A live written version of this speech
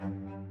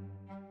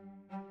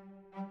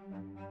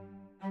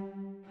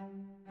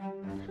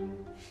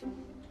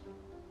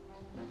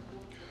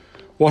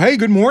Well, hey,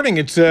 good morning.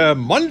 It's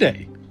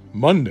Monday,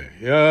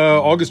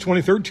 August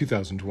 23rd,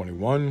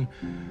 2021.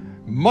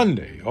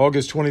 Monday,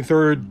 August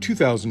 23rd,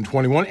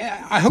 2021.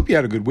 I hope you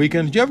had a good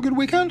weekend. Did you have a good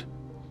weekend?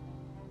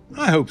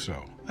 I hope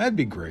so. That'd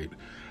be great.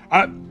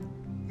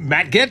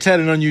 Matt Gaetz had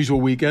an unusual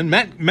weekend.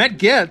 Matt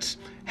Gaetz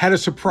had a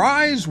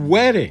surprise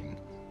wedding.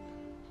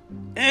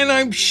 And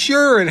I'm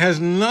sure it has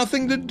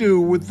nothing to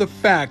do with the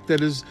fact that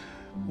his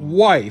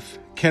wife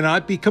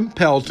cannot be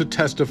compelled to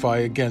testify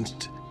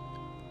against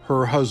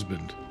her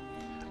husband.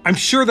 I'm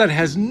sure that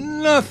has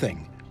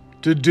nothing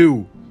to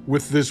do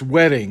with this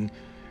wedding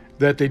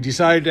that they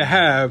decided to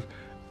have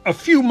a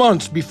few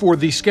months before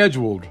the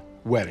scheduled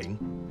wedding.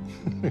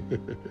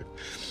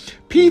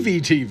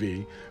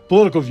 PVTV,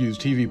 Political Views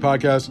TV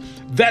Podcast.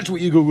 That's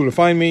what you Google to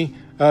find me.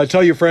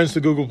 Tell your friends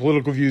to Google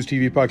Political Views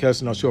TV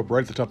Podcast, and I'll show up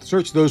right at the top of the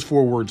search. Those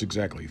 4 words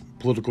exactly.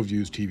 Political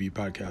Views TV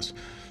Podcast.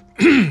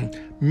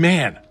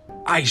 Man,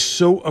 I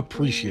so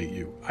appreciate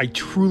you. I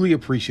truly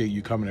appreciate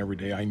you coming every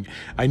day.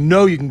 I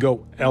know you can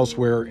go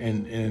elsewhere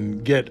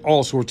and get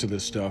all sorts of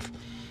this stuff.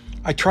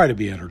 I try to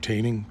be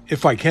entertaining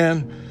if I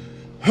can.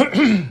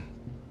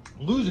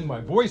 Losing my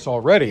voice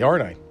already,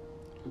 aren't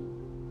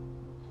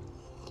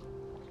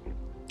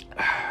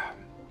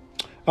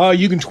I?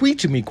 You can tweet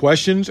to me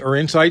questions or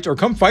insights, or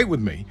come fight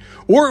with me,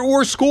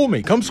 or school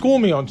me. Come school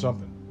me on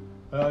something.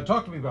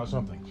 Talk to me about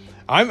something.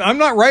 I'm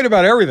not right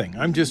about everything.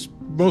 I'm just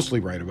mostly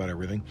right about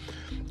everything.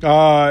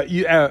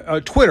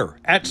 Twitter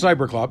at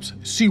Cyberclops,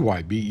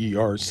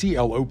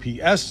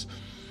 CYBERCLOPS.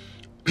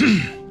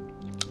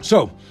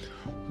 So,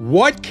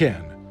 what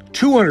can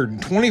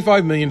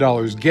 $225 million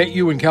get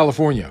you in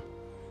California?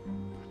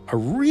 A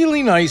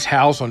really nice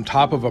house on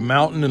top of a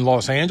mountain in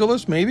Los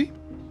Angeles, maybe?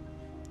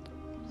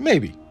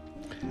 Maybe.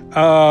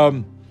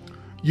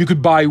 You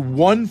could buy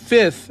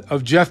 1/5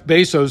 of Jeff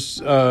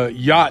Bezos'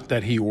 yacht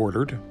that he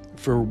ordered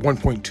for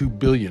 $1.2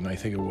 billion, I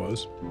think it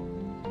was.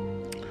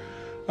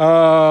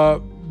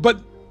 But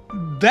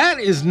that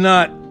is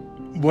not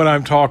what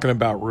I'm talking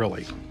about,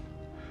 really.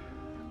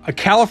 A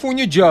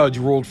California judge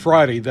ruled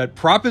Friday that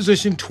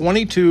Proposition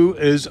 22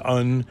 is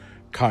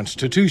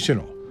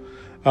unconstitutional.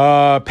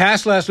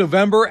 Passed last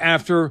November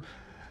after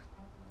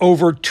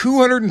over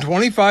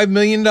 $225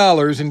 million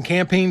in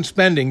campaign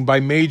spending by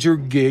major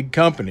gig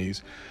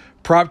companies.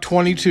 Prop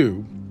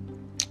 22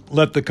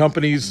 let the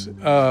companies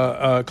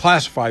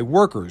classify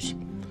workers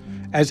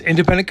as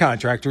independent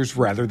contractors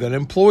rather than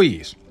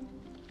employees.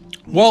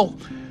 Well,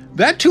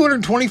 that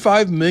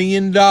 $225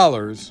 million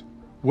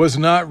was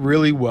not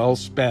really well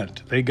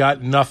spent. They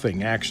got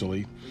nothing,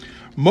 actually.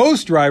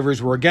 Most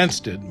drivers were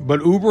against it,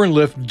 but Uber and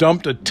Lyft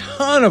dumped a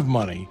ton of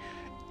money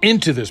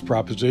into this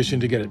proposition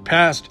to get it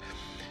passed.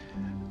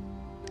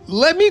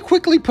 Let me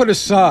quickly put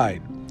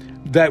aside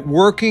that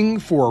working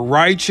for a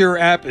rideshare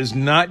app is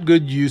not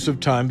good use of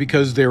time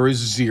because there is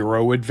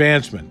zero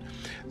advancement.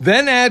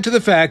 Then add to the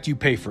fact you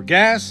pay for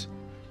gas,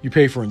 you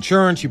pay for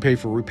insurance, you pay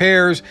for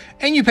repairs,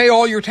 and you pay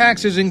all your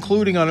taxes,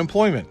 including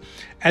unemployment.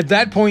 At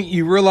that point,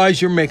 you realize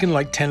you're making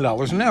like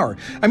 $10 an hour.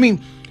 I mean,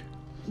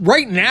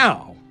 right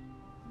now,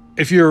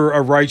 if you're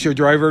a rideshare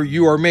driver,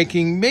 you are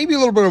making maybe a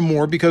little bit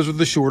more because of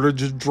the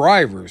shortage of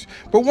drivers.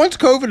 But once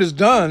COVID is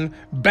done,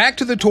 back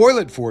to the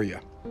toilet for you.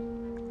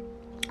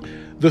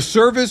 The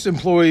Service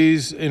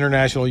Employees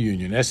International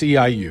Union,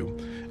 SEIU,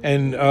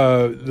 and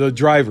the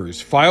drivers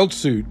filed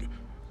suit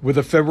with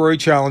a February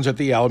challenge at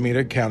the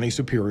Alameda County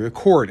Superior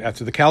Court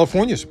after the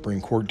California Supreme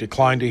Court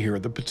declined to hear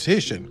the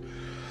petition.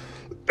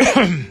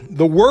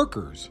 The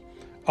workers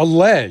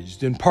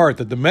alleged in part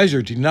that the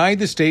measure denied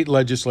the state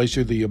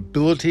legislature the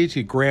ability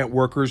to grant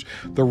workers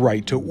the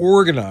right to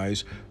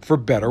organize for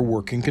better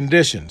working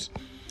conditions.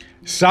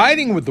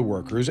 Siding with the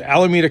workers,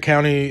 Alameda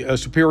County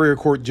Superior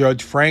Court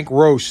Judge Frank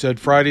Roche said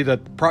Friday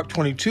that Prop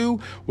 22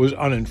 was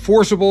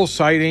unenforceable,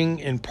 citing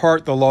in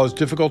part the law's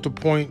difficult to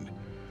point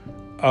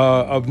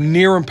of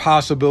near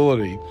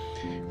impossibility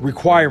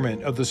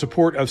requirement of the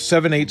support of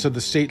 7/8 of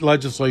the state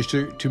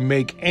legislature to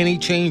make any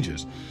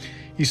changes.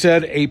 He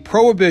said a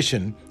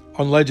prohibition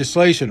on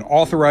legislation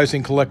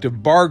authorizing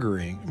collective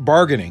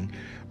bargaining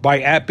by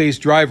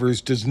app-based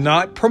drivers does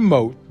not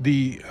promote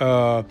the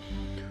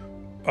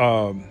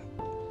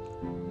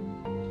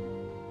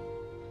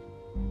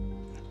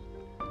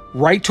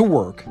right to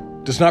work,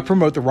 does not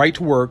promote the right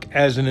to work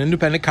as an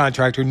independent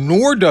contractor,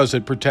 nor does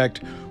it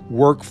protect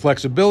work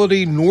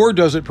flexibility, nor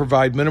does it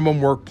provide minimum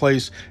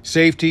workplace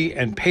safety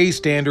and pay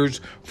standards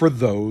for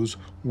those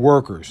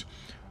workers.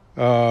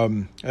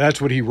 That's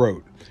what he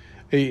wrote.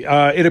 He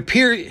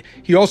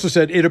also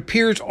said it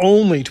appears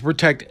only to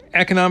protect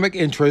economic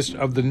interests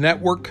of the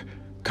network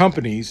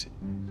companies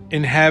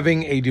in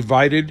having a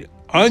divided,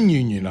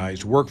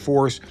 ununionized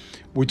workforce,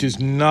 which is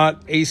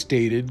not a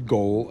stated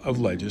goal of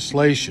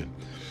legislation.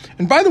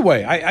 And by the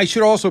way, I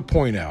should also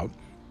point out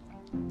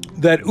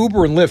that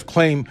Uber and Lyft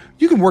claim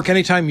you can work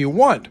anytime you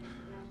want.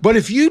 But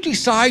if you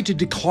decide to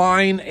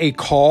decline a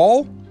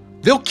call,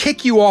 they'll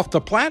kick you off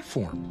the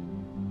platform.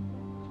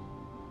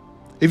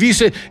 If you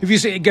say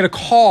get a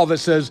call that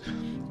says,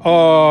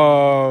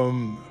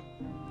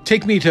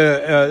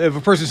 if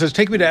a person says,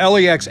 take me to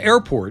LAX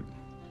airport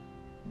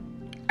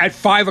at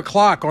 5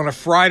 o'clock on a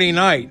Friday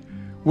night,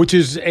 which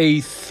is a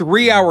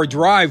 3-hour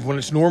drive when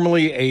it's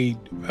normally a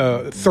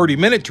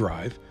 30-minute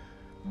drive,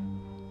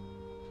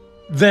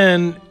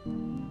 then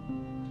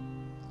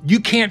you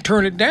can't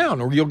turn it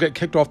down or you'll get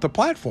kicked off the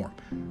platform.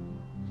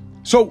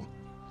 So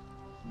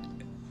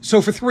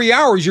for 3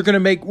 hours, you're going to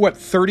make, what,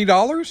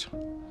 $30?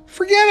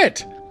 Forget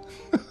it.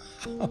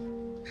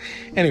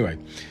 Anyway,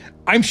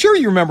 I'm sure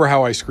you remember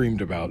how I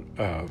screamed about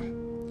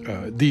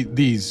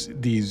these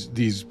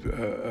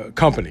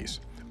companies,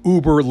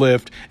 Uber,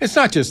 Lyft. It's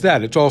not just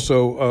that; it's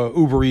also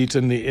Uber Eats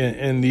and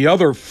the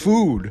other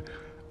food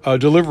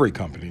delivery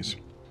companies.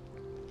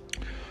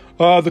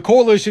 The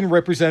coalition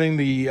representing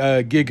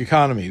the gig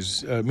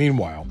economies,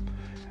 meanwhile,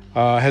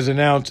 has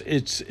announced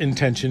its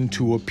intention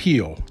to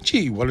appeal.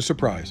 Gee, what a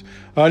surprise!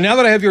 Now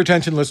that I have your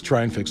attention, let's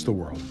try and fix the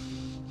world.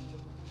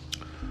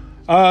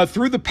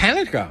 Through the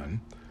Pentagon,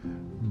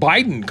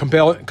 Biden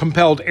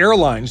compelled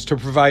airlines to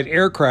provide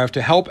aircraft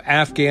to help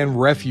Afghan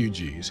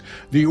refugees.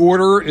 The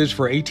order is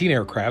for 18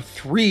 aircraft,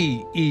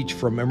 3 each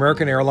from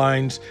American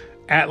Airlines,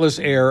 Atlas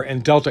Air,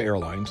 and Delta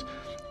Airlines,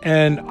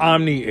 and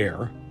Omni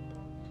Air,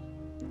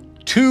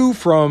 2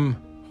 from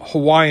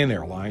Hawaiian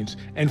Airlines,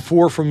 and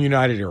 4 from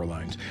United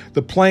Airlines.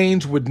 The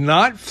planes would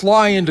not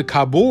fly into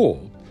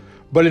Kabul,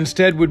 but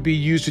instead would be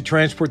used to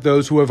transport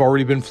those who have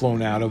already been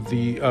flown out of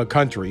the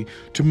country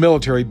to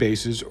military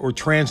bases or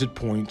transit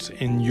points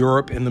in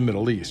Europe and the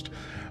Middle East.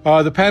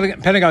 The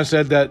Pentagon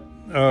said that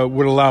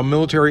would allow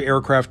military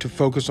aircraft to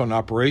focus on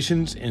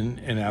operations in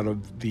and out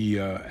of the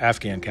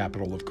Afghan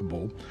capital of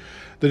Kabul.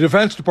 The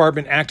Defense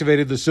Department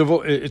activated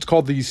it's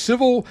called the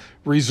Civil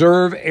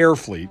Reserve Air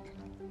Fleet.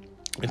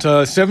 It's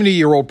a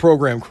 70-year-old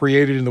program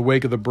created in the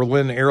wake of the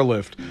Berlin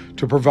airlift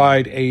to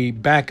provide a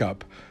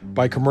backup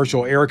by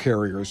commercial air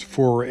carriers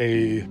for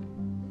a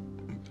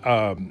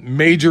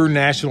major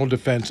national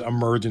defense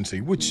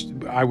emergency, which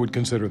I would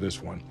consider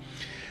this one.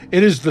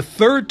 It is the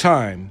 3rd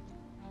time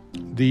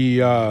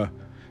the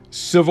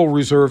Civil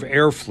Reserve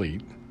Air Fleet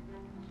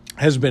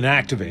has been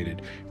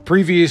activated.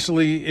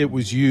 Previously, it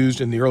was used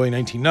in the early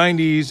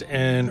 1990s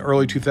and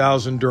early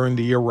 2000 during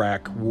the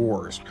Iraq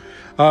wars.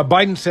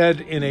 Biden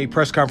said in a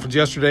press conference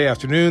yesterday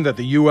afternoon that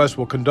the U.S.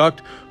 will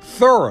conduct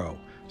thorough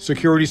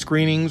security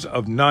screenings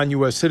of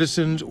non-U.S.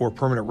 citizens or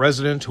permanent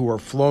residents who are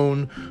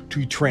flown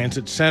to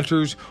transit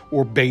centers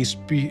or bases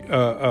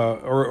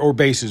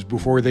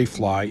before they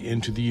fly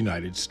into the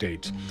United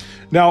States.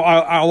 Now,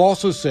 I'll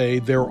also say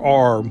there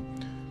are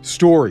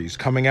stories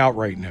coming out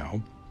right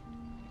now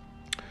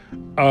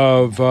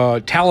of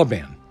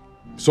Taliban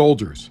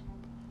soldiers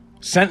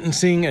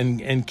sentencing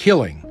and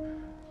killing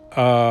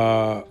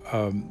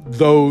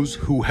those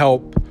who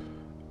help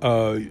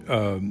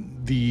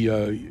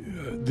the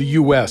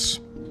U.S.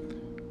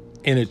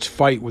 in its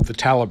fight with the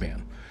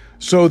Taliban.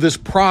 So this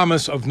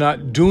promise of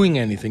not doing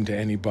anything to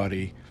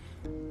anybody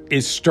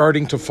is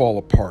starting to fall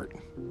apart.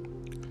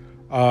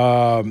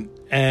 And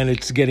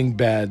it's getting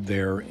bad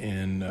there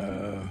in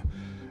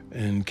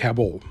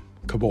Kabul.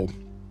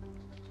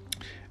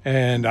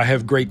 And I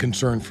have great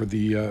concern for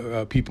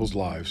the people's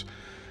lives.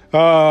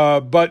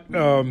 But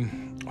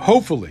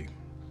hopefully,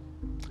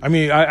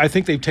 I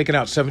think they've taken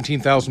out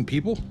 17,000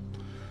 people.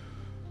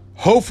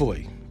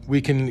 Hopefully,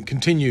 we can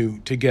continue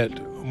to get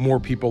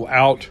more people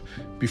out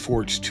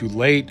before it's too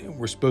late.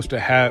 We're supposed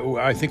to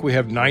I think we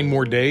have 9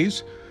 more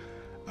days.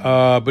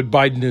 But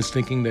Biden is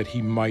thinking that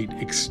he might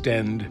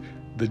extend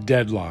the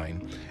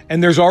deadline.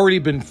 And there's already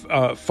been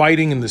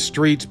fighting in the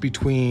streets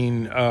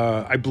between,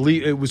 I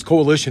believe it was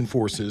coalition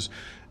forces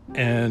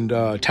and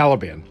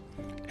Taliban.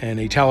 And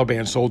a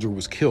Taliban soldier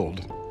was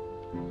killed.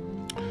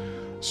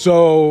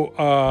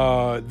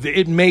 So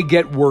it may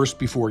get worse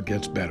before it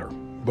gets better,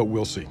 but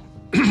we'll see.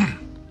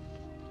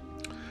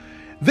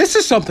 This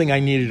is something I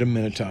needed a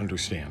minute to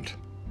understand.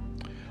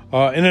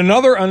 In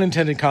another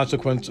unintended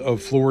consequence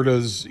of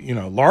Florida's,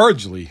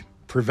 largely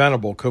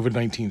preventable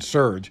COVID-19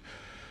 surge,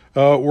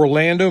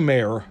 Orlando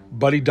Mayor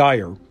Buddy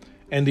Dyer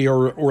and the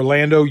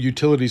Orlando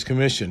Utilities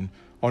Commission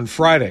on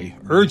Friday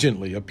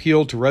urgently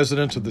appealed to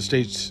residents of the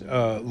state's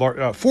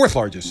 4th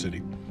largest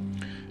city,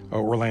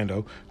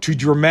 Orlando, to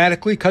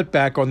dramatically cut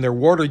back on their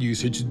water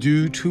usage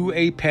due to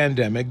a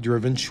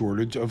pandemic-driven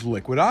shortage of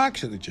liquid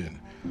oxygen.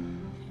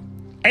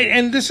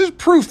 And this is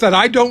proof that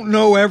I don't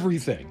know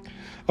everything.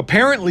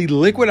 Apparently,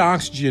 liquid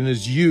oxygen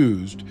is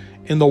used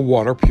in the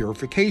water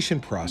purification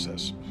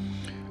process.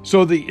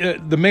 So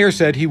the mayor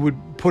said he would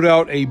put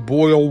out a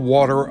boil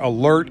water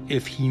alert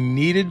if he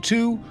needed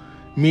to,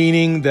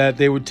 meaning that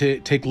they would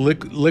take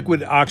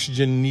liquid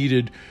oxygen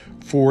needed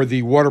for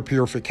the water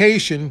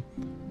purification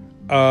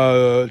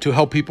to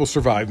help people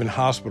survive in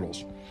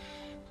hospitals.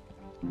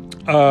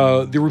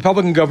 The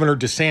Republican Governor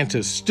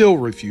DeSantis still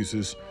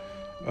refuses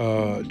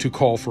to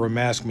call for a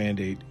mask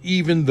mandate,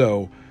 even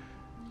though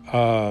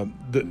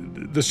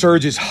the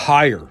surge is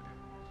higher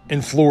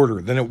in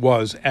Florida than it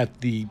was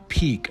at the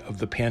peak of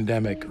the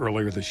pandemic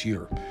earlier this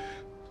year.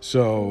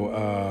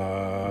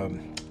 So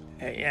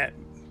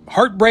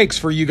heart breaks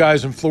for you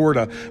guys in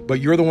Florida, but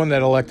you're the one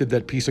that elected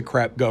that piece of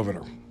crap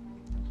governor.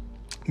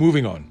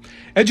 Moving on.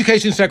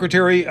 Education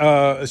Secretary,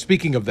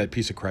 speaking of that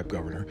piece of crap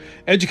governor,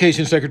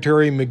 Education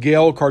Secretary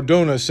Miguel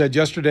Cardona said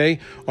yesterday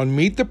on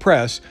Meet the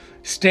Press,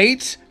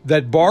 states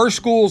that bar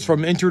schools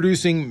from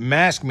introducing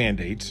mask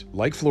mandates,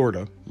 like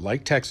Florida,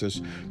 like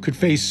Texas, could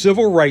face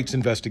civil rights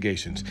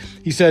investigations.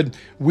 He said,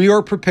 "We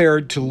are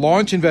prepared to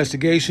launch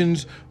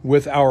investigations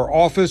with our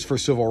Office for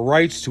Civil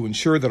Rights to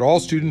ensure that all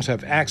students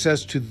have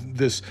access to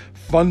this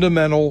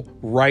fundamental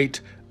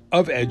right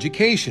of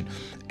education."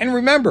 And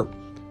remember,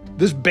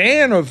 this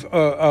ban of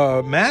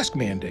mask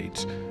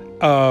mandates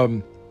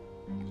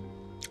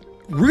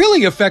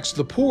really affects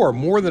the poor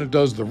more than it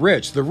does the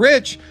rich. The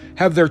rich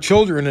have their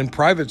children in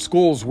private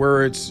schools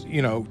where it's,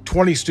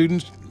 20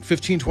 students,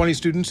 15, 20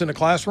 students in a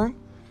classroom,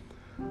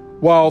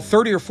 while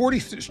 30 or 40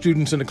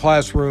 students in a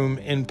classroom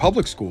in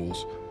public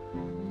schools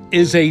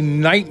is a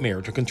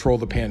nightmare to control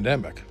the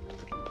pandemic.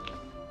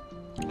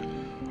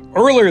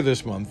 Earlier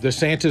this month,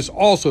 DeSantis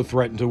also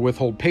threatened to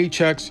withhold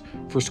paychecks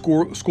for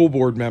school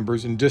board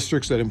members in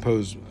districts that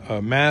impose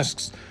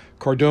masks.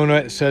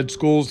 Cardona said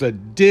schools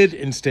that did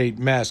instate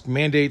mask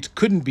mandates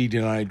couldn't be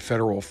denied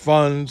federal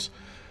funds.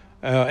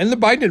 And the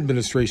Biden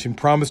administration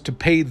promised to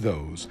pay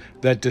those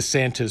that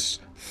DeSantis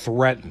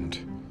threatened.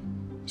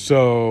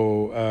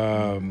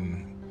 So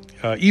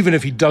even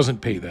if he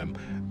doesn't pay them,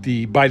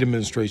 the Biden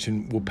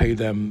administration will pay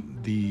them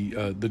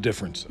the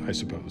difference, I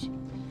suppose.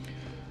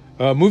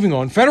 Moving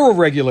on, federal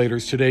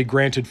regulators today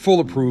granted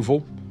full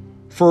approval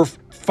for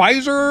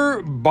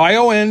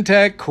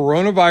Pfizer-BioNTech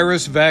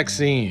coronavirus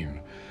vaccine.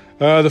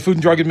 The Food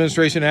and Drug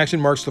Administration action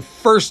marks the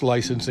first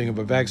licensing of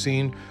a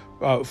vaccine,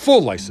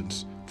 full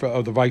license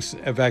of the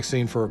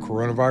vaccine for a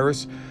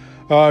coronavirus.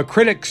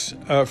 Critics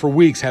for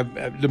weeks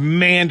have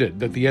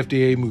demanded that the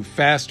FDA move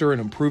faster in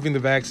improving the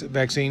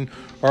vaccine,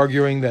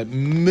 arguing that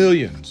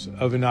millions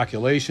of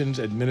inoculations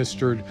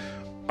administered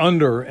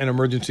under an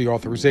emergency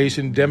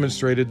authorization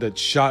demonstrated that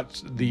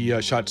shot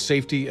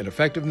safety and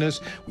effectiveness,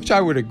 which I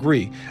would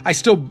agree. I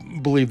still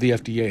believe the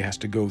FDA has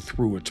to go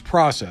through its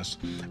process.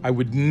 I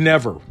would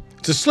never.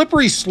 It's a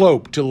slippery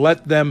slope to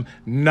let them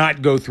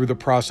not go through the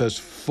process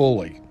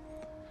fully,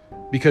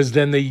 because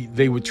then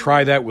they would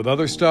try that with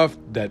other stuff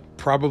that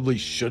probably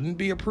shouldn't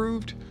be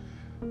approved.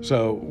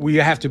 So we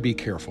have to be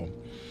careful.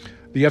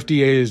 The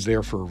FDA is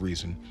there for a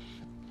reason.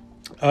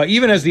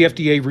 Even as the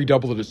FDA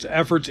redoubled its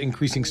efforts,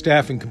 increasing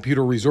staff and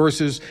computer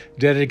resources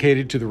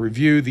dedicated to the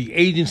review, the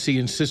agency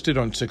insisted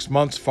on 6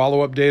 months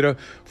follow-up data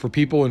for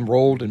people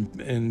enrolled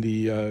in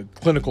the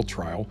clinical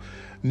trial.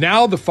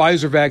 Now the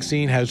Pfizer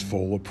vaccine has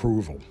full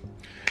approval.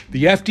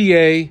 The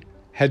FDA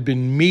had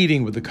been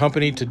meeting with the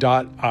company to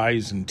dot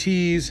I's and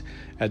T's.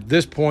 At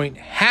this point,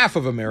 half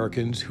of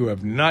Americans who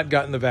have not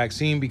gotten the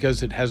vaccine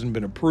because it hasn't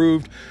been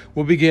approved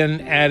will begin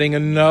adding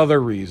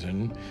another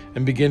reason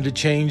and begin to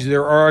change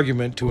their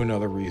argument to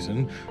another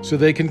reason so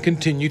they can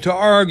continue to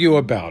argue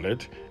about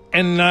it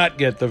and not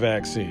get the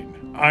vaccine.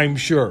 I'm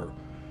sure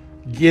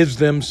gives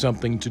them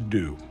something to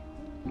do.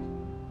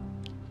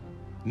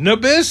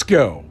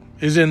 Nabisco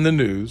is in the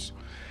news.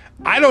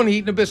 I don't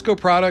eat Nabisco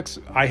products.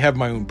 I have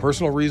my own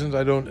personal reasons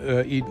I don't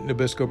eat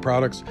Nabisco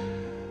products.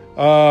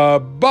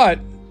 But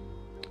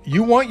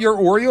you want your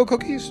Oreo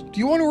cookies? Do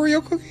you want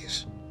Oreo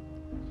cookies?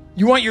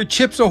 You want your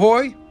Chips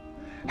Ahoy?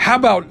 How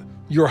about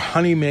your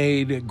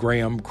honey-made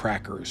graham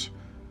crackers?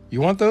 You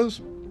want those?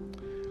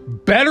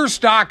 Better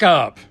stock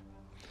up.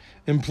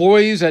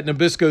 Employees at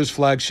Nabisco's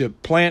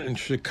flagship plant in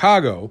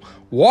Chicago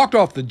walked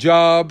off the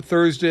job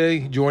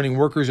Thursday, joining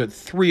workers at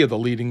 3 of the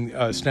leading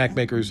snack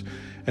makers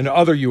and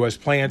other U.S.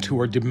 plants who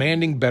are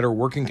demanding better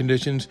working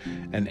conditions,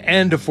 an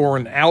end to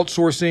foreign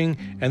outsourcing,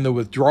 and the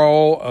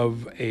withdrawal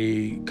of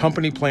a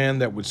company plan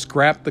that would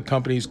scrap the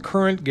company's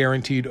current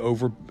guaranteed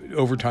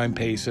overtime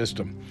pay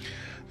system.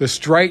 The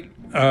strike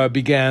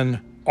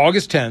began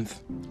August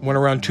 10th when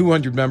around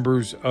 200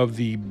 members of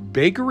the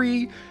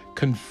bakery,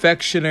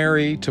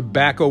 confectionery,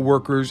 tobacco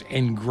workers,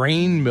 and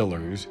grain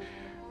millers,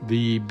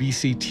 the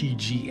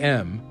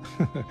BCTGM,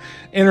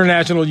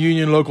 International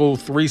Union Local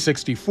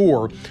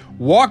 364,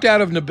 walked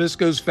out of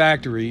Nabisco's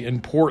factory in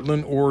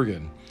Portland,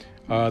 Oregon,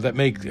 where they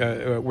make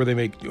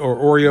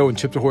Oreo and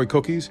Chips Ahoy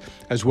cookies,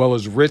 as well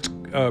as Ritz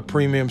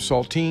premium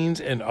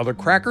saltines and other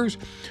crackers.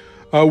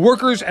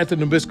 Workers at the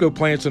Nabisco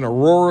plants in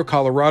Aurora,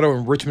 Colorado,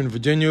 and Richmond,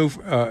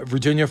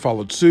 Virginia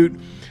followed suit,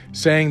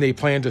 saying they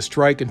plan to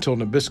strike until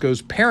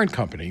Nabisco's parent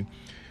company,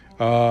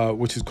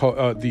 which is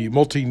called the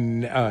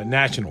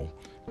multinational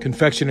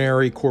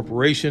confectionery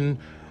corporation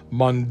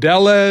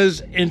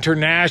Mondelez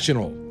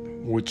International,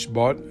 which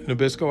bought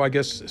Nabisco, I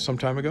guess, some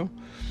time ago,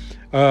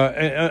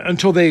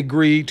 until they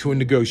agree to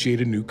negotiate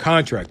a new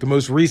contract. The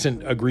most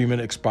recent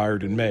agreement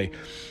expired in May.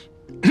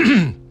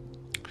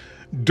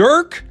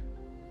 Dirk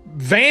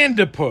Van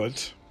de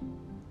Put,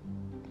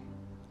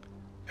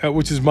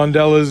 which is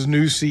Mondelez's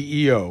new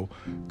CEO,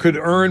 could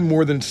earn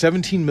more than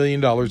 $17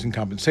 million in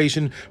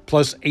compensation,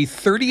 plus a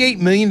 $38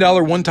 million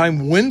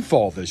one-time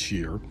windfall this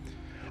year.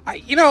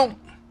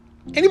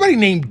 Anybody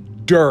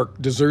named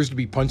Dirk deserves to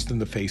be punched in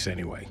the face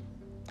anyway.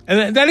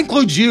 And that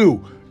includes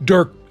you,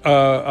 Dirk,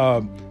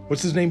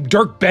 what's his name?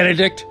 Dirk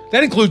Benedict.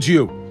 That includes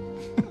you.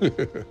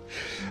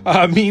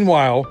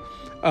 Meanwhile,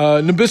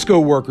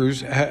 Nabisco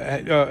workers,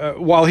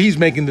 while he's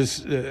making this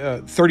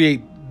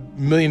 $38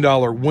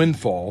 million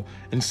windfall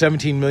and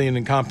 $17 million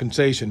in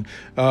compensation,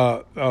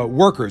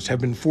 workers have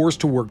been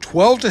forced to work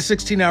 12 to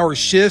 16-hour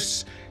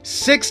shifts,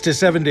 6 to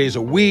 7 days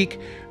a week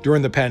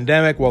during the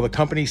pandemic, while the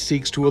company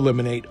seeks to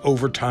eliminate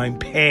overtime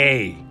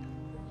pay.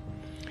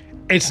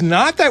 It's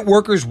not that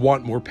workers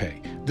want more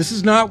pay. This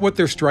is not what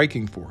they're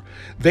striking for.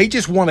 They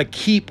just want to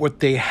keep what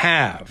they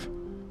have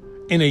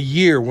in a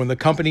year when the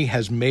company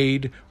has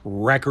made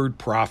record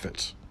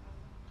profits.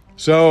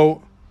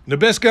 So,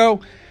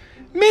 Nabisco,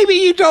 maybe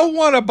you don't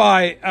want to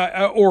buy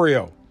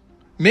Oreo.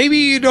 Maybe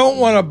you don't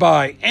want to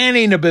buy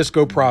any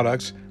Nabisco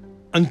products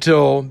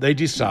until they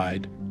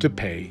decide to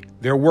pay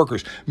their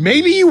workers.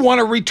 Maybe you want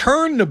to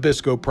return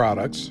Nabisco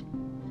products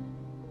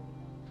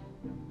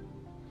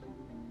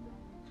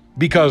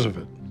because of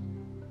it.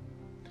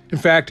 In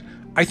fact,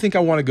 I think I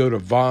want to go to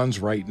Vons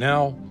right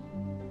now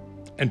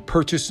and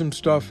purchase some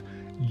stuff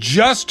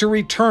just to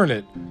return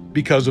it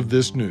because of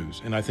this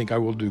news. And I think I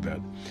will do that.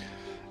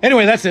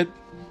 Anyway, that's it.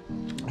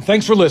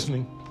 Thanks for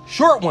listening.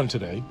 Short one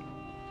today.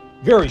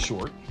 Very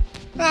short.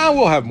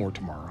 We'll have more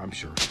tomorrow, I'm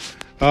sure.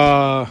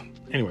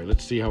 Anyway,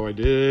 let's see how I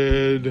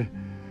did.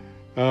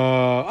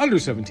 Under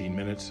 17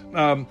 minutes.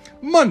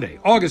 Monday,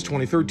 August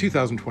 23rd,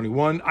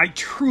 2021. I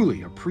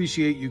truly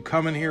appreciate you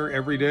coming here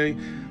every day.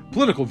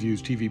 Political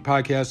Views TV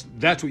podcast.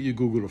 That's what you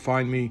Google to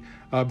find me.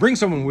 Bring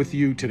someone with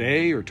you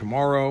today or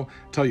tomorrow.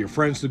 Tell your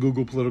friends to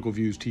Google Political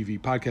Views TV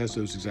podcast,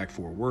 those exact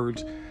 4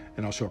 words,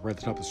 and I'll show up right at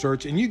the top of the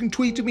search. And you can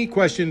tweet to me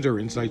questions or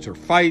insights or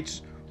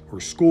fights or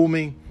school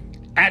me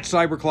at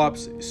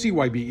Cyberclops,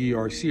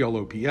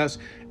 CYBERCLOPS.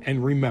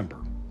 And remember,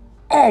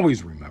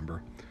 always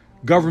remember,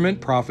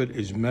 government profit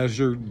is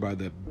measured by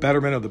the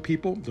betterment of the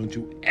people. Don't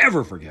you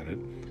ever forget it.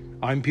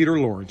 I'm Peter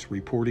Lawrence,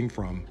 reporting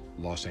from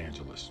Los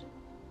Angeles.